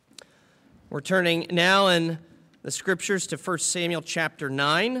We're turning now in the scriptures to 1 Samuel chapter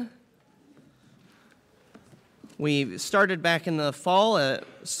 9. We started back in the fall a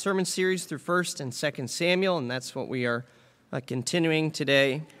sermon series through 1 and 2 Samuel, and that's what we are continuing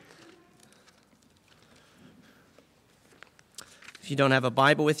today. If you don't have a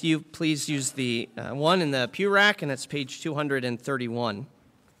Bible with you, please use the one in the pew rack, and it's page 231.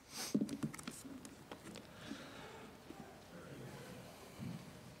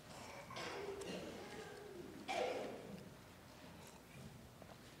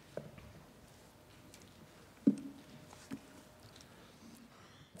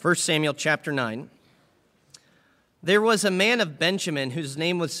 First Samuel chapter 9. There was a man of Benjamin whose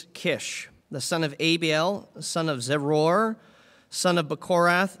name was Kish, the son of Abiel, son of Zeror, son of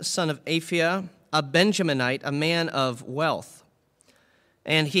Bechorath, son of Aphiah, a Benjaminite, a man of wealth.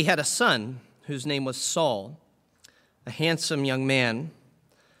 And he had a son whose name was Saul, a handsome young man.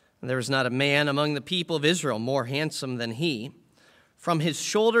 And there was not a man among the people of Israel more handsome than he. From his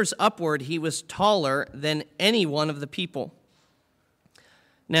shoulders upward he was taller than any one of the people.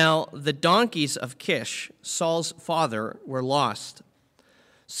 Now, the donkeys of Kish, Saul's father, were lost.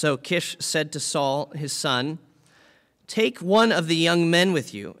 So Kish said to Saul, his son, "Take one of the young men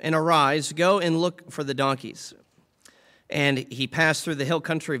with you, and arise, go and look for the donkeys." And he passed through the hill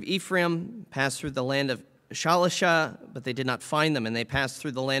country of Ephraim, passed through the land of Shalisha, but they did not find them. And they passed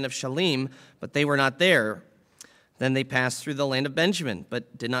through the land of Shalim, but they were not there. Then they passed through the land of Benjamin,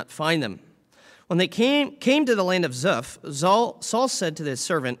 but did not find them. When they came to the land of Zuph, Saul said to his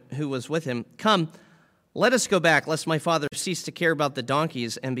servant who was with him, "Come, let us go back, lest my father cease to care about the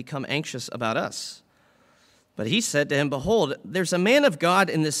donkeys and become anxious about us." But he said to him, "Behold, there's a man of God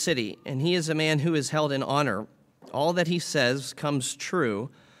in this city, and he is a man who is held in honor. All that he says comes true.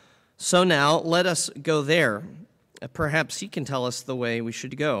 So now let us go there. Perhaps he can tell us the way we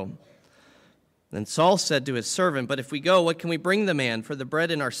should go." Then Saul said to his servant, "But if we go, what can we bring the man? For the bread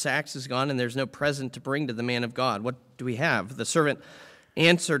in our sacks is gone, and there's no present to bring to the man of God. What do we have?" The servant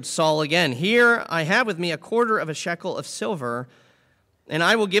answered Saul again, "Here I have with me a quarter of a shekel of silver, and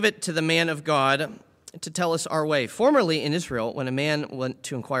I will give it to the man of God to tell us our way. Formerly in Israel, when a man went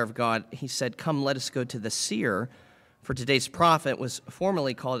to inquire of God, he said, 'Come, let us go to the seer,' for today's prophet was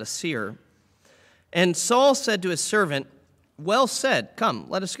formerly called a seer." And Saul said to his servant, "Well said, come,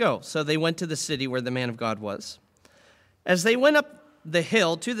 let us go." So they went to the city where the man of God was. As they went up the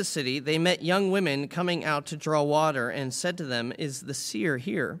hill to the city, they met young women coming out to draw water and said to them, "Is the seer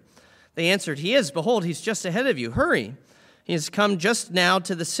here?" They answered, "He is. Behold, he's just ahead of you. Hurry. He has come just now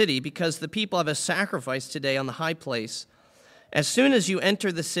to the city because the people have a sacrifice today on the high place. As soon as you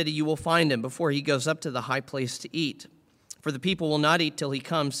enter the city, you will find him before he goes up to the high place to eat. For the people will not eat till he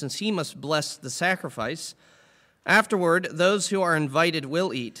comes, since he must bless the sacrifice. Afterward, those who are invited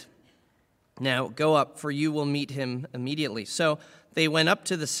will eat. Now go up, for you will meet him immediately." So they went up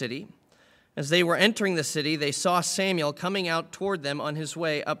to the city. As they were entering the city, they saw Samuel coming out toward them on his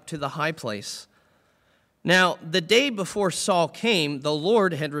way up to the high place. Now, the day before Saul came, the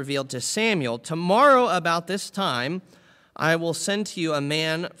Lord had revealed to Samuel, "Tomorrow about this time I will send to you a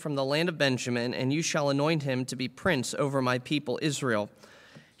man from the land of Benjamin, and you shall anoint him to be prince over my people Israel.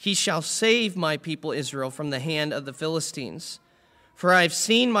 He shall save my people Israel from the hand of the Philistines. For I have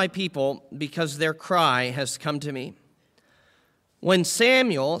seen my people, because their cry has come to me." When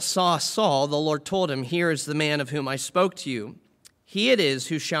Samuel saw Saul, the Lord told him, "Here is the man of whom I spoke to you. He it is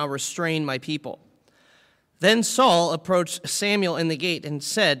who shall restrain my people." Then Saul approached Samuel in the gate and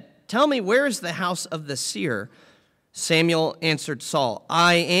said, "Tell me, where is the house of the seer?" Samuel answered Saul,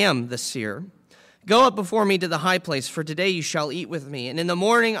 "I am the seer. Go up before me to the high place, for today you shall eat with me, and in the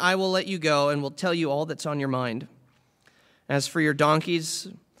morning I will let you go and will tell you all that's on your mind. As for your donkeys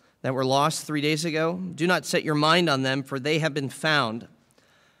that were lost 3 days ago, do not set your mind on them, for they have been found.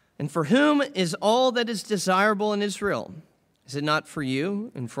 And for whom is all that is desirable in Israel? Is it not for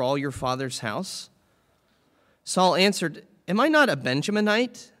you and for all your father's house?" Saul answered, "Am I not a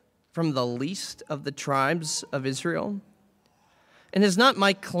Benjaminite from the least of the tribes of Israel? And is not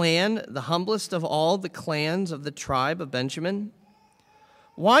my clan the humblest of all the clans of the tribe of Benjamin?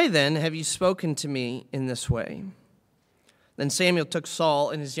 Why then have you spoken to me in this way?" Then Samuel took Saul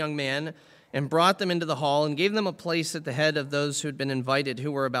and his young man and brought them into the hall and gave them a place at the head of those who had been invited,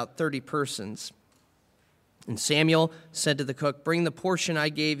 who were about 30 persons. And Samuel said to the cook, "Bring the portion I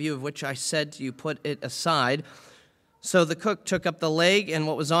gave you, of which I said to you, put it aside." So the cook took up the leg and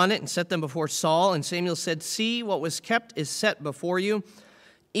what was on it and set them before Saul. And Samuel said, "See, what was kept is set before you.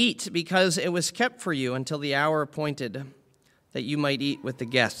 Eat, because it was kept for you until the hour appointed, that you might eat with the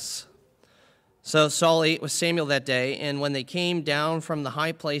guests." So Saul ate with Samuel that day, and when they came down from the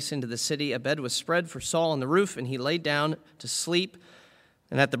high place into the city, a bed was spread for Saul on the roof, and he lay down to sleep.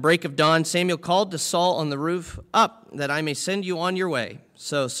 And at the break of dawn, Samuel called to Saul on the roof, "Up, that I may send you on your way."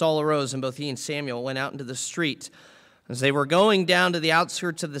 So Saul arose, and both he and Samuel went out into the street. As they were going down to the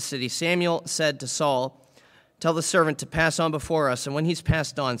outskirts of the city, Samuel said to Saul, "Tell the servant to pass on before us, and when he's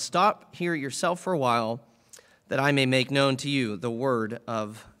passed on, stop here yourself for a while, that I may make known to you the word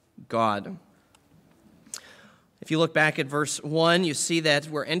of God." If you look back at verse 1, you see that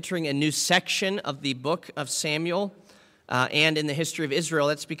we're entering a new section of the book of Samuel and in the history of Israel.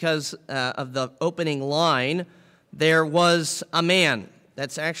 That's because of the opening line, "There was a man."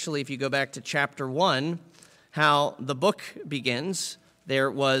 That's actually, if you go back to chapter 1, how the book begins.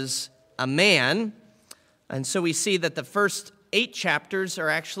 There was a man. And so we see that the first 8 chapters are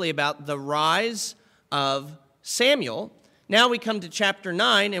actually about the rise of Samuel. Now we come to chapter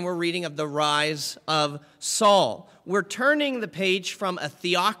 9, and we're reading of the rise of Saul. We're turning the page from a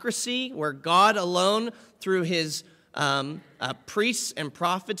theocracy where God alone, through his priests and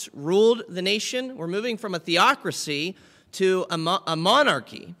prophets, ruled the nation. We're moving from a theocracy to a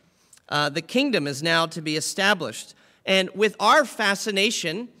monarchy. The kingdom is now to be established. And with our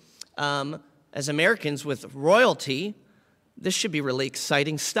fascination as Americans with royalty, this should be really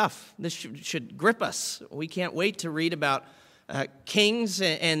exciting stuff. This should grip us. We can't wait to read about kings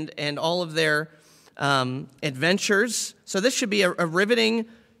and all of their adventures. So this should be a riveting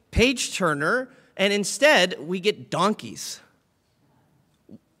page turner, and instead we get donkeys.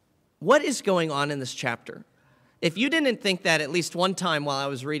 What is going on in this chapter? If you didn't think that at least one time while I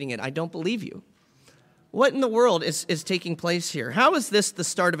was reading it, I don't believe you. What in the world is taking place here? How is this the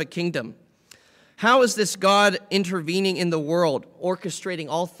start of a kingdom? How is this God intervening in the world, orchestrating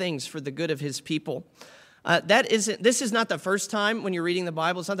all things for the good of his people? This is not the first time when you're reading the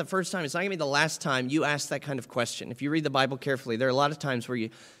Bible. It's not the first time. It's not going to be the last time you ask that kind of question. If you read the Bible carefully, there are a lot of times where you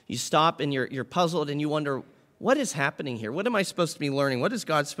stop and you're puzzled and you wonder, what is happening here? What am I supposed to be learning? What is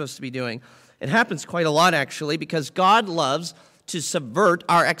God supposed to be doing? It happens quite a lot, actually, because God loves to subvert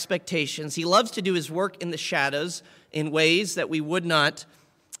our expectations. He loves to do his work in the shadows in ways that we would not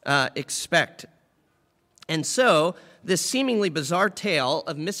expect. And so this seemingly bizarre tale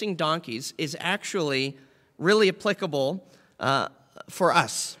of missing donkeys is actually really applicable for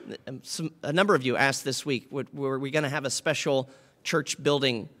us. A number of you asked this week, were we going to have a special church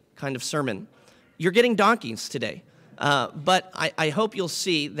building kind of sermon? You're getting donkeys today. But I hope you'll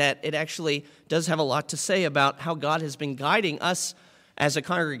see that it actually does have a lot to say about how God has been guiding us as a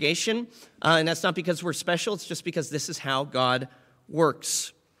congregation. And that's not because we're special. It's just because this is how God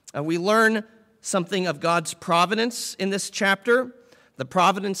works. We learn something of God's providence in this chapter, the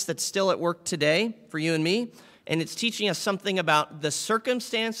providence that's still at work today for you and me. And it's teaching us something about the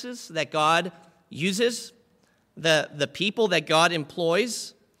circumstances that God uses, the people that God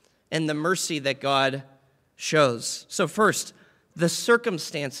employs, and the mercy that God shows. So first, the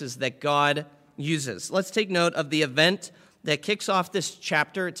circumstances that God uses. Let's take note of the event that kicks off this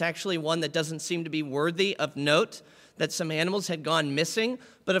chapter. It's actually one that doesn't seem to be worthy of note, that some animals had gone missing.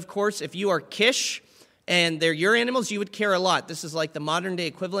 But of course, if you are Kish and they're your animals, you would care a lot. This is like the modern day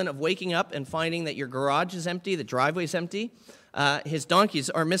equivalent of waking up and finding that your garage is empty, the driveway is empty. His donkeys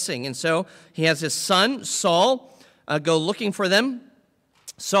are missing. And so he has his son, Saul, go looking for them.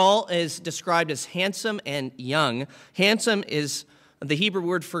 Saul is described as handsome and young. Handsome is the Hebrew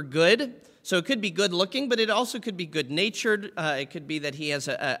word for good. So it could be good looking, but it also could be good natured. It could be that he has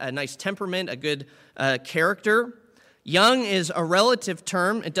a nice temperament, a good character. Young is a relative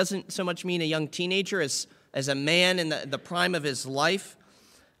term. It doesn't so much mean a young teenager as a man in the prime of his life.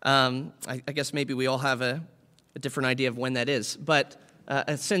 I guess maybe we all have a different idea of when that is. But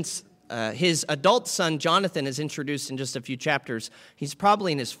since his adult son, Jonathan, is introduced in just a few chapters, he's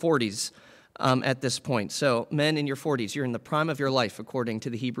probably in his 40s at this point. So men in your 40s, you're in the prime of your life, according to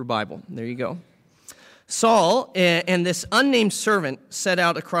the Hebrew Bible. There you go. Saul and this unnamed servant set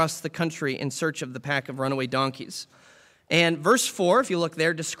out across the country in search of the pack of runaway donkeys. And verse 4, if you look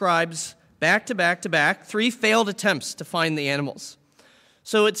there, describes back to back to back 3 failed attempts to find the animals.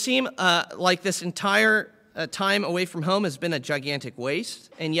 So it seemed like this entire time away from home has been a gigantic waste.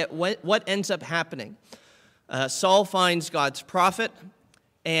 And yet what ends up happening? Saul finds God's prophet,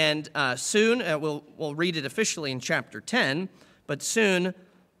 and soon, we'll read it officially in chapter 10, but soon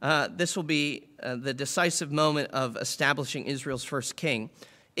this will be the decisive moment of establishing Israel's first king.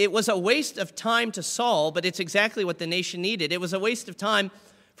 It was a waste of time to Saul, but it's exactly what the nation needed. It was a waste of time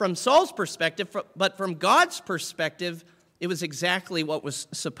from Saul's perspective, but from God's perspective, it was exactly what was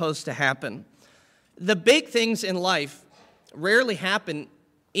supposed to happen. The big things in life rarely happen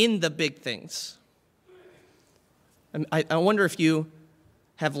in the big things. I wonder if you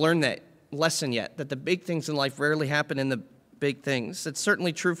have learned that lesson yet, that the big things in life rarely happen in the big things. It's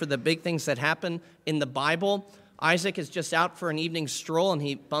certainly true for the big things that happen in the Bible. Isaac is just out for an evening stroll, and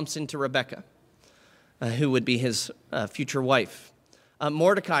he bumps into Rebekah, who would be his future wife.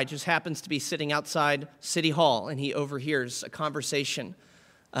 Mordecai just happens to be sitting outside City Hall, and he overhears a conversation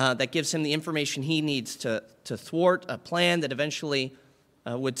that gives him the information he needs to thwart a plan that eventually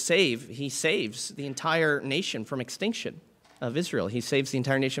would save. He saves the entire nation from extinction of Israel. He saves the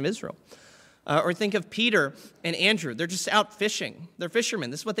entire nation of Israel. Or think of Peter and Andrew. They're just out fishing. They're fishermen.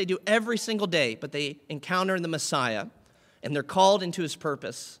 This is what they do every single day, but they encounter the Messiah, and they're called into his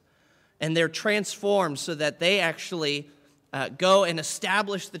purpose, and they're transformed so that they actually go and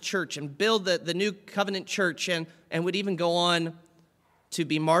establish the church and build the new covenant church, and would even go on to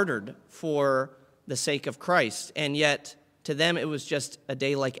be martyred for the sake of Christ. And yet, to them, it was just a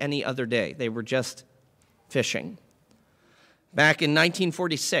day like any other day. They were just fishing. Back in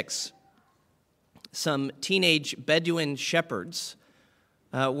 1946, some teenage Bedouin shepherds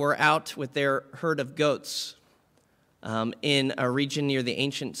were out with their herd of goats in a region near the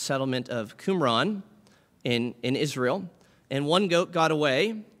ancient settlement of Qumran in Israel. And one goat got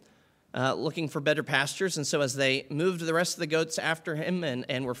away looking for better pastures. And so as they moved the rest of the goats after him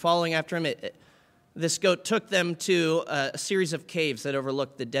and were following after him, this goat took them to a series of caves that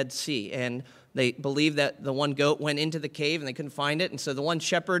overlooked the Dead Sea. And they believed that the one goat went into the cave and they couldn't find it. And so the one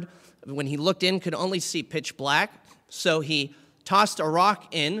shepherd, when he looked in, could only see pitch black. So he tossed a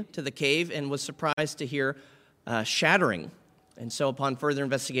rock into the cave and was surprised to hear shattering. And so upon further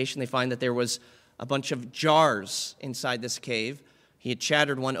investigation, they find that there was a bunch of jars inside this cave. He had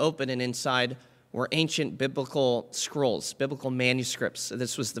shattered one open, and inside were ancient biblical scrolls, biblical manuscripts.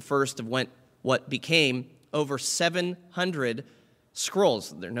 This was the first of what became over 700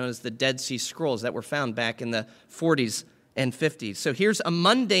 scrolls. They're known as the Dead Sea Scrolls that were found back in the 40s and 50s. So here's a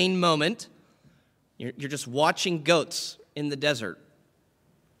mundane moment. You're just watching goats in the desert.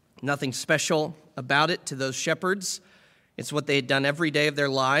 Nothing special about it to those shepherds. It's what they had done every day of their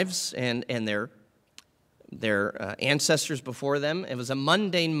lives and their ancestors before them. It was a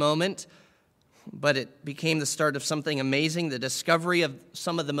mundane moment, but it became the start of something amazing, the discovery of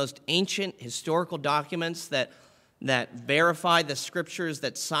some of the most ancient historical documents that verified the scriptures,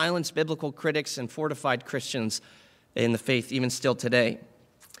 that silenced biblical critics and fortified Christians in the faith even still today.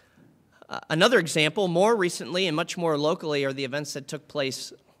 Another example, more recently and much more locally, are the events that took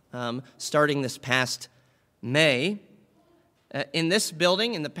place starting this past May. In this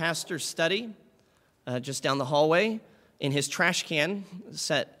building, in the pastor's study, just down the hallway, in his trash can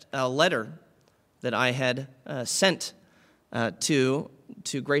sat a letter that I had sent to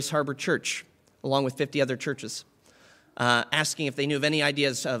Grace Harbor Church, along with 50 other churches, asking if they knew of any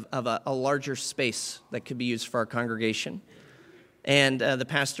ideas of a larger space that could be used for our congregation. And the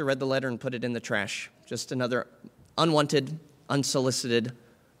pastor read the letter and put it in the trash. Just another unwanted, unsolicited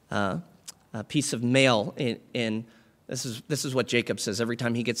piece of mail in This is what Jacob says every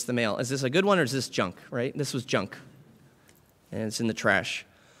time he gets the mail. Is this a good one or is this junk, right? This was junk, and it's in the trash.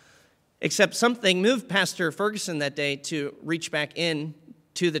 Except something moved Pastor Ferguson that day to reach back in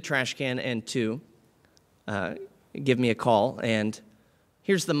to the trash can and to give me a call. And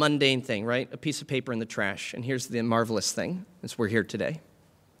here's the mundane thing, right? A piece of paper in the trash. And here's the marvelous thing, is we're here today.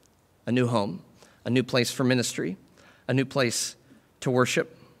 A new home, a new place for ministry, a new place to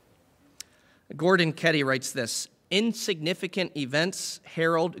worship. Gordon Ketty writes this: insignificant events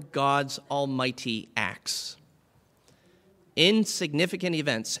herald God's almighty acts. Insignificant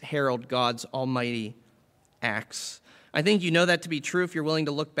events herald God's almighty acts. I think you know that to be true if you're willing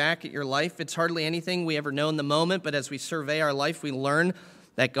to look back at your life. It's hardly anything we ever know in the moment, but as we survey our life, we learn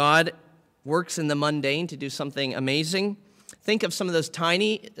that God works in the mundane to do something amazing. Think of some of those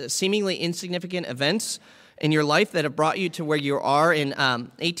tiny, seemingly insignificant events in your life that have brought you to where you are. In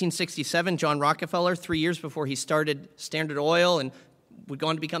 1867, John Rockefeller, 3 years before he started Standard Oil and would go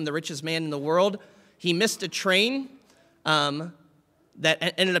on to become the richest man in the world, he missed a train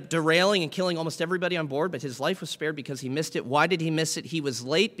that ended up derailing and killing almost everybody on board, but his life was spared because he missed it. Why did he miss it? He was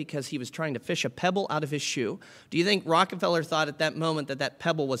late because he was trying to fish a pebble out of his shoe. Do you think Rockefeller thought at that moment that that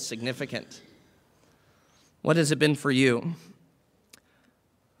pebble was significant? What has it been for you?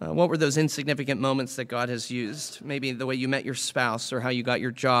 What were those insignificant moments that God has used? Maybe the way you met your spouse, or how you got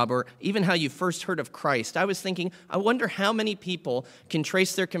your job, or even how you first heard of Christ. I was thinking, I wonder how many people can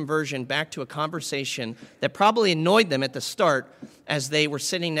trace their conversion back to a conversation that probably annoyed them at the start as they were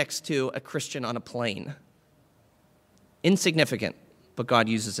sitting next to a Christian on a plane. Insignificant, but God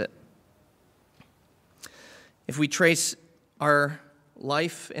uses it. If we trace our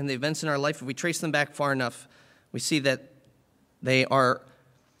life and the events in our life, if we trace them back far enough, we see that they are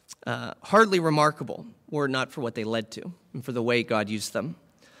hardly remarkable were it not for what they led to and for the way God used them.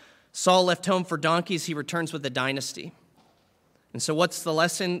 Saul left home for donkeys. He returns with a dynasty. And so what's the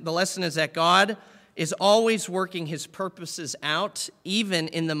lesson? The lesson is that God is always working his purposes out, even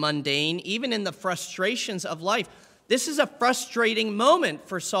in the mundane, even in the frustrations of life. This is a frustrating moment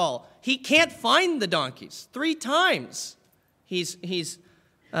for Saul. He can't find the donkeys. 3 times he's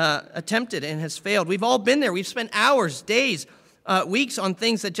attempted and has failed. We've all been there. We've spent hours, days, weeks on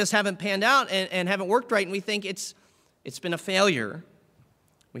things that just haven't panned out and haven't worked right, and we think it's been a failure.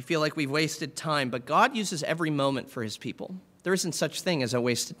 We feel like we've wasted time, but God uses every moment for his people. There isn't such thing as a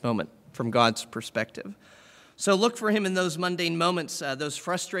wasted moment from God's perspective. So look for him in those mundane moments, those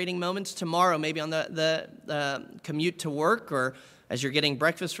frustrating moments tomorrow, maybe on the commute to work, or as you're getting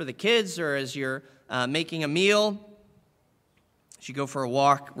breakfast for the kids, or as you're making a meal. As you go for a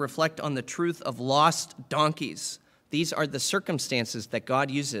walk, reflect on the truth of lost donkeys. These are the circumstances that God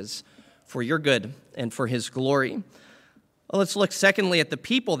uses for your good and for his glory. Well, let's look secondly at the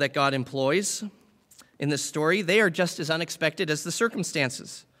people that God employs in this story. They are just as unexpected as the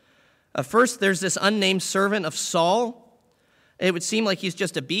circumstances. First, there's this unnamed servant of Saul. It would seem like he's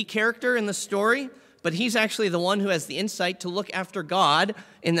just a B character in the story, but he's actually the one who has the insight to look after God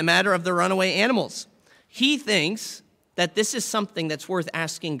in the matter of the runaway animals. He thinks that this is something that's worth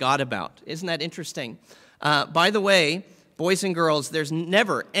asking God about. Isn't that interesting? By the way, boys and girls, there's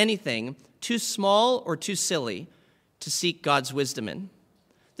never anything too small or too silly to seek God's wisdom in.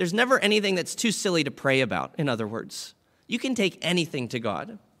 There's never anything that's too silly to pray about, in other words. You can take anything to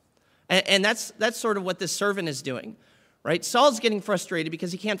God. And that's sort of what this servant is doing, right? Saul's getting frustrated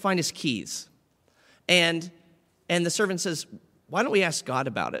because he can't find his keys. And the servant says, why don't we ask God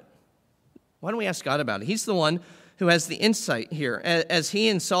about it? Why don't we ask God about it? He's the one who has the insight here. As he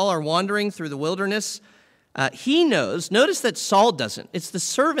and Saul are wandering through the wilderness, he knows, notice that Saul doesn't. It's the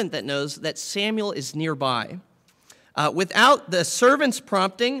servant that knows that Samuel is nearby. Without the servant's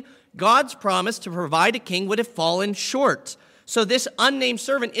prompting, God's promise to provide a king would have fallen short. So this unnamed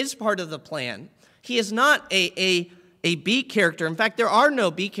servant is part of the plan. He is not a B character. In fact, there are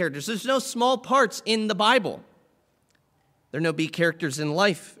no B characters. There's no small parts in the Bible. There are no B characters in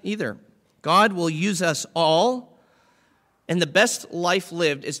life either. God will use us all, and the best life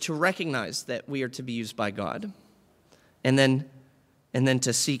lived is to recognize that we are to be used by God, and then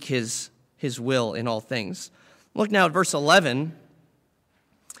to seek his will in all things. Look now at verse 11.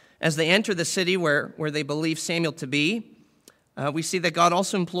 As they enter the city where they believe Samuel to be, we see that God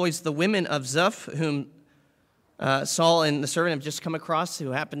also employs the women of Zuph, whom Saul and the servant have just come across,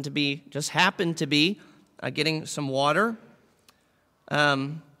 who happened to be getting some water.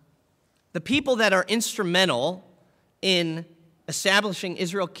 The people that are instrumental in establishing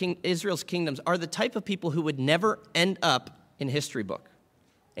Israel's kingdoms are the type of people who would never end up in a history book,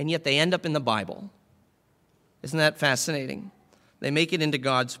 and yet they end up in the Bible. Isn't that fascinating? They make it into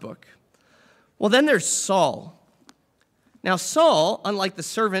God's book. Well, then there's Saul. Now, Saul, unlike the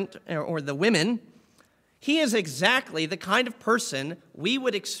servant or the women, he is exactly the kind of person we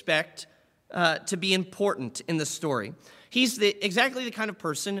would expect to be important in the story. He's exactly the kind of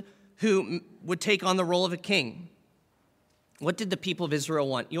person who would take on the role of a king. What did the people of Israel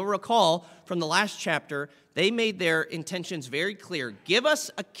want? You'll recall from the last chapter, they made their intentions very clear. Give us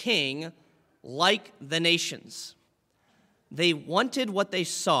a king like the nations. They wanted what they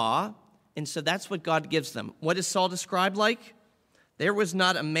saw, and so that's what God gives them. What is Saul described like? There was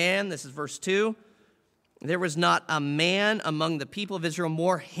not a man, this is verse 2, there was not a man among the people of Israel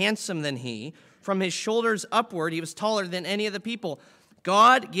more handsome than he. From his shoulders upward, he was taller than any of the people.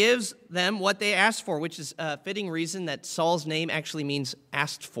 God gives them what they asked for, which is a fitting reason that Saul's name actually means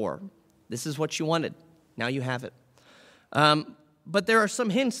asked for. This is what you wanted. Now you have it. But there are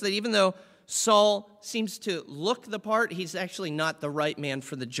some hints that even though Saul seems to look the part, he's actually not the right man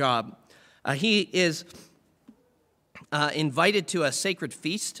for the job. He is invited to a sacred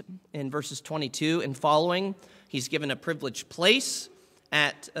feast in verses 22 and following. He's given a privileged place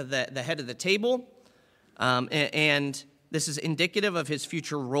at the head of the table, and this is indicative of his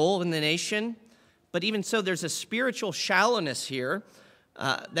future role in the nation. But even so, there's a spiritual shallowness here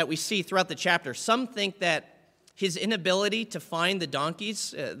that we see throughout the chapter. Some think that his inability to find the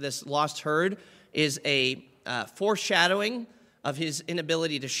donkeys, this lost herd, is a foreshadowing of his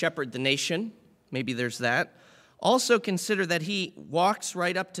inability to shepherd the nation. Maybe there's that. Also consider that he walks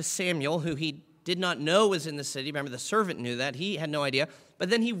right up to Samuel, who he did not know was in the city. Remember, the servant knew that. He had no idea. But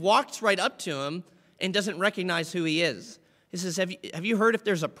then he walks right up to him and doesn't recognize who he is. He says, have you heard if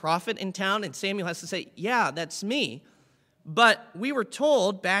there's a prophet in town? And Samuel has to say, yeah, that's me. But we were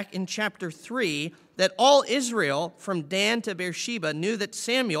told back in chapter 3 that all Israel from Dan to Beersheba knew that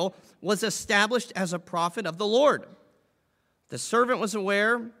Samuel was established as a prophet of the Lord. The servant was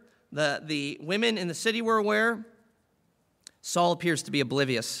aware. The women in the city were aware. Saul appears to be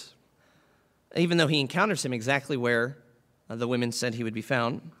oblivious, even though he encounters him exactly where the women said he would be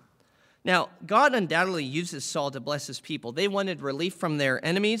found. Now, God undoubtedly uses Saul to bless his people. They wanted relief from their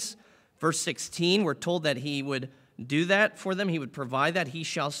enemies. Verse 16, we're told that he would do that for them. He would provide that. He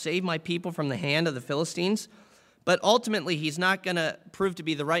shall save my people from the hand of the Philistines. But ultimately, he's not going to prove to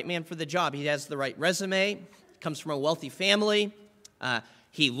be the right man for the job. He has the right resume, comes from a wealthy family.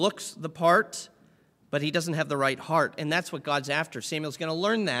 He looks the part, but he doesn't have the right heart. And that's what God's after. Samuel's going to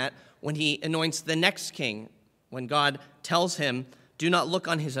learn that when he anoints the next king, when God tells him, do not look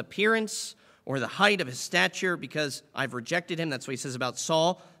on his appearance or the height of his stature, because I've rejected him. That's what he says about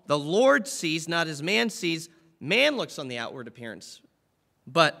Saul. The Lord sees, not as man sees. Man looks on the outward appearance,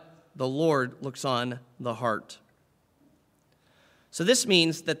 but the Lord looks on the heart. So this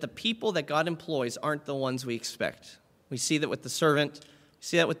means that the people that God employs aren't the ones we expect. We see that with the servant. We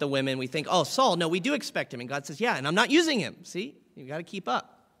see that with the women. We think, oh, Saul, no, we do expect him. And God says, yeah, and I'm not using him. See, you've got to keep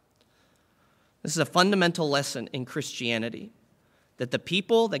up. This is a fundamental lesson in Christianity, that the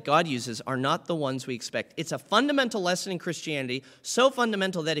people that God uses are not the ones we expect. It's a fundamental lesson in Christianity, so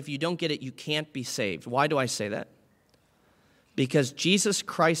fundamental that if you don't get it, you can't be saved. Why do I say that? Because Jesus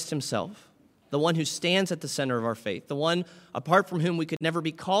Christ himself, the one who stands at the center of our faith, the one apart from whom we could never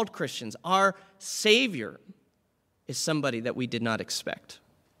be called Christians, our Savior, is somebody that we did not expect.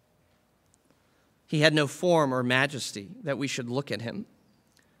 He had no form or majesty that we should look at him,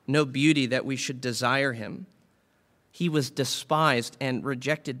 no beauty that we should desire him. He was despised and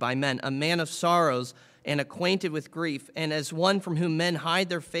rejected by men, a man of sorrows and acquainted with grief, and as one from whom men hide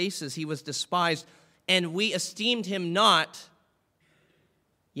their faces, he was despised, and we esteemed him not,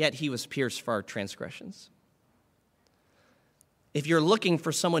 yet he was pierced for our transgressions. If you're looking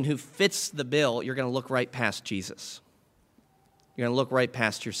for someone who fits the bill, you're going to look right past Jesus. You're going to look right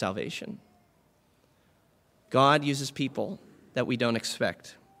past your salvation. God uses people that we don't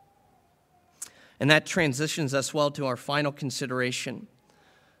expect. And that transitions us well to our final consideration,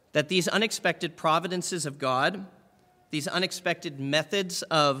 that these unexpected providences of God, these unexpected methods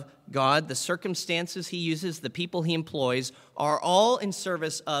of God, the circumstances he uses, the people he employs, are all in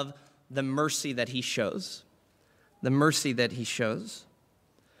service of the mercy that he shows. The mercy that he shows.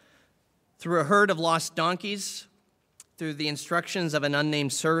 Through a herd of lost donkeys, through the instructions of an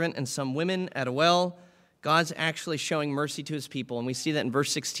unnamed servant and some women at a well, God's actually showing mercy to his people. And we see that in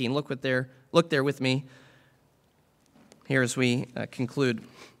verse 16. Look there with me here as we conclude.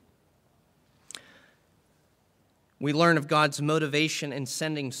 We learn of God's motivation in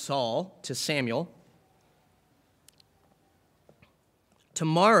sending Saul to Samuel.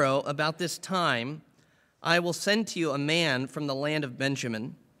 Tomorrow, about this time, I will send to you a man from the land of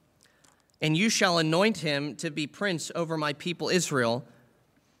Benjamin, and you shall anoint him to be prince over my people Israel.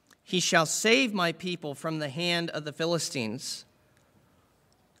 He shall save my people from the hand of the Philistines.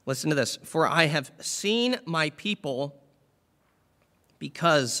 Listen to this. For I have seen my people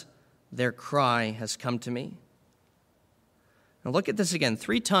because their cry has come to me. Now look at this again.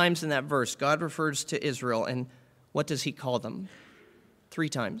 3 times in that verse, God refers to Israel, and what does he call them? 3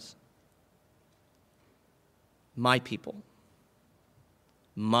 times. My people.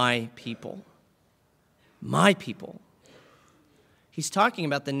 My people. My people. He's talking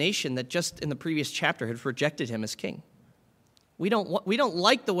about the nation that just in the previous chapter had rejected him as king. We don't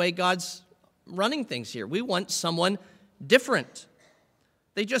like the way God's running things here. We want someone different.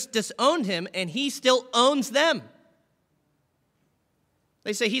 They just disowned him, and he still owns them.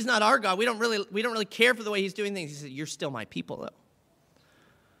 They say he's not our God. We don't really care for the way he's doing things. He said, "You're still my people, though."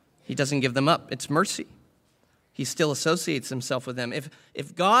 He doesn't give them up. It's mercy. He still associates himself with them.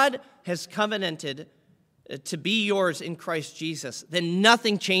 If God has covenanted to be yours in Christ Jesus, then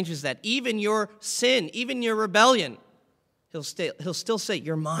nothing changes that. Even your sin, even your rebellion, he'll still say,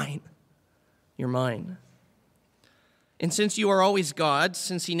 "You're mine. You're mine." And since you are always God,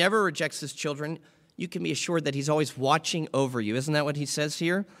 since he never rejects his children, you can be assured that he's always watching over you. Isn't that what he says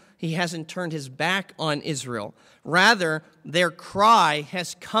here? He hasn't turned his back on Israel. Rather, their cry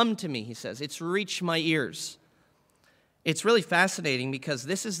has come to me, he says. It's reached my ears. It's really fascinating because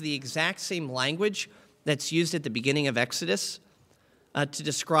this is the exact same language that's used at the beginning of Exodus to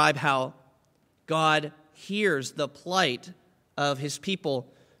describe how God hears the plight of his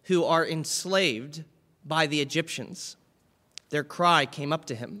people who are enslaved by the Egyptians. Their cry came up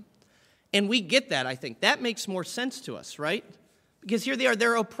to him. And we get that, I think. That makes more sense to us, right? Because here they are,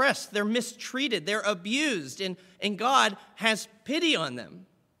 they're oppressed, they're mistreated, they're abused, and God has pity on them.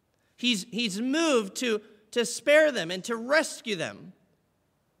 He's moved to spare them and to rescue them.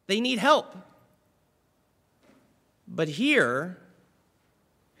 They need help. But here,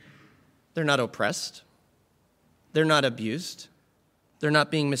 they're not oppressed. They're not abused. They're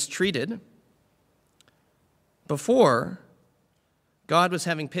not being mistreated. Before, God was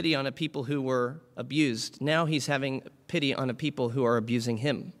having pity on a people who were abused. Now he's having pity on a people who are abusing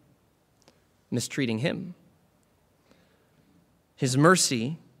him, mistreating him. His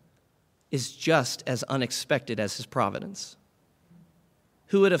mercy is just as unexpected as his providence.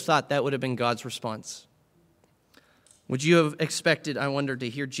 Who would have thought that would have been God's response? Would you have expected, I wonder, to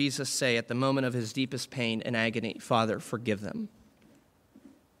hear Jesus say at the moment of his deepest pain and agony, "Father, forgive them"?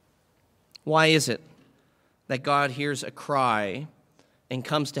 Why is it that God hears a cry and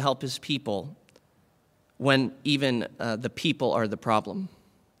comes to help his people when even the people are the problem?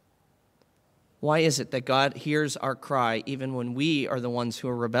 Why is it that God hears our cry even when we are the ones who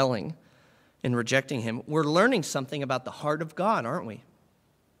are rebelling and rejecting him? We're learning something about the heart of God, aren't we?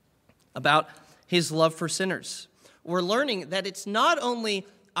 About his love for sinners. We're learning that it's not only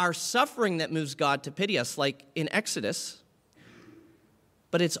our suffering that moves God to pity us, like in Exodus,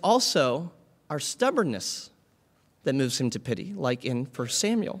 but it's also our stubbornness that moves him to pity, like in 1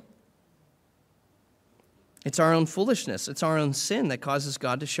 Samuel. It's our own foolishness, it's our own sin that causes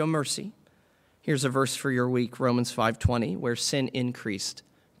God to show mercy. Here's a verse for your week, Romans 5:20, where sin increased,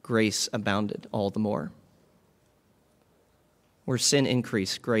 grace abounded all the more. Where sin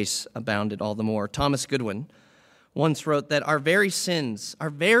increased, grace abounded all the more. Thomas Goodwin once wrote that our very sins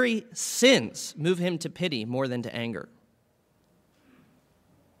move him to pity more than to anger.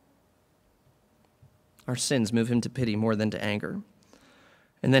 Our sins move him to pity more than to anger.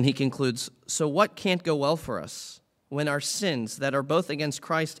 And then he concludes, so what can't go well for us when our sins that are both against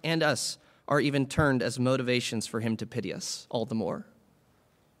Christ and us are even turned as motivations for him to pity us all the more?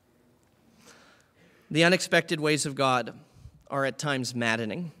 The unexpected ways of God are at times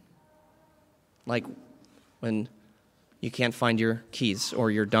maddening, like when you can't find your keys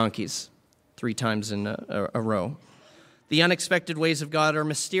or your donkeys 3 times in a row. The unexpected ways of God are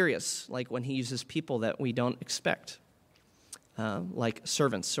mysterious, like when he uses people that we don't expect, like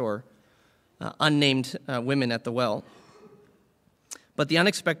servants or unnamed women at the well. But the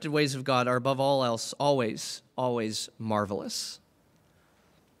unexpected ways of God are above all else always, always marvelous.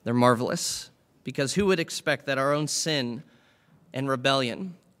 They're marvelous because who would expect that our own sin and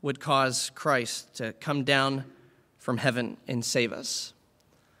rebellion would cause Christ to come down from heaven and save us?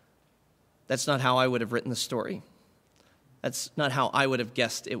 That's not how I would have written the story. That's not how I would have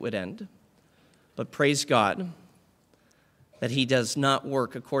guessed it would end. But praise God that he does not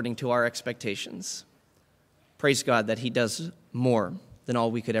work according to our expectations. Praise God that he does more than all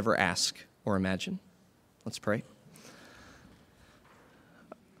we could ever ask or imagine. Let's pray.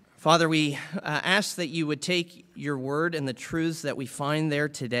 Father, we ask that you would take your word and the truths that we find there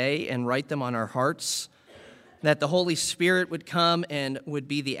today and write them on our hearts, that the Holy Spirit would come and would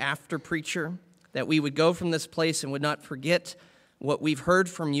be the after preacher, that we would go from this place and would not forget what we've heard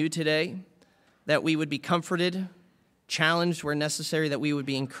from you today, that we would be comforted, challenged where necessary, that we would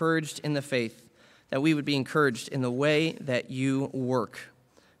be encouraged in the faith, that we would be encouraged in the way that you work.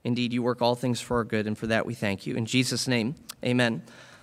 Indeed, you work all things for our good, and for that we thank you. In Jesus' name, amen.